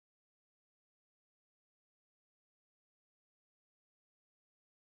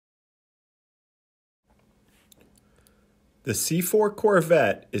The C4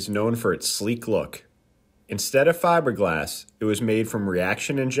 Corvette is known for its sleek look. Instead of fiberglass, it was made from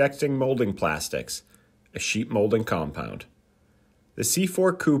reaction-injecting molding plastics, a sheet molding compound. The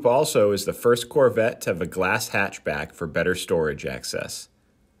C4 Coupe also is the first Corvette to have a glass hatchback for better storage access.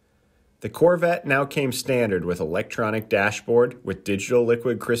 The Corvette now came standard with electronic dashboard with digital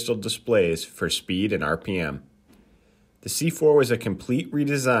liquid crystal displays for speed and RPM. The C4 was a complete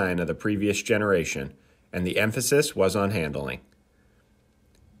redesign of the previous generation, and the emphasis was on handling.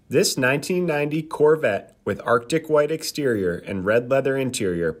 This 1990 Corvette with Arctic white exterior and red leather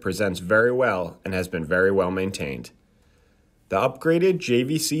interior presents very well and has been very well maintained. The upgraded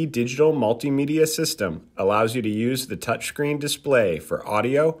JVC digital multimedia system allows you to use the touchscreen display for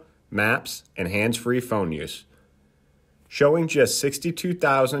audio, maps, and hands-free phone use. Showing just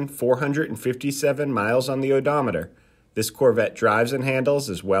 62,457 miles on the odometer, this Corvette drives and handles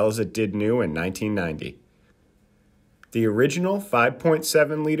as well as it did new in 1990. The original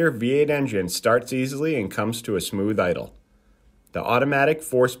 5.7-liter V8 engine starts easily and comes to a smooth idle. The automatic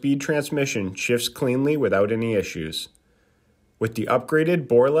 4-speed transmission shifts cleanly without any issues. With the upgraded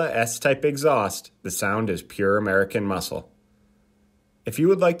Borla S-Type exhaust, the sound is pure American muscle. If you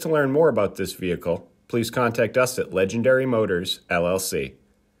would like to learn more about this vehicle, please contact us at Legendary Motors LLC.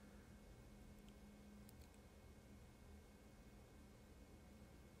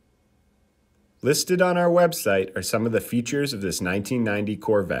 Listed on our website are some of the features of this 1990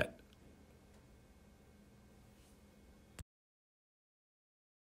 Corvette.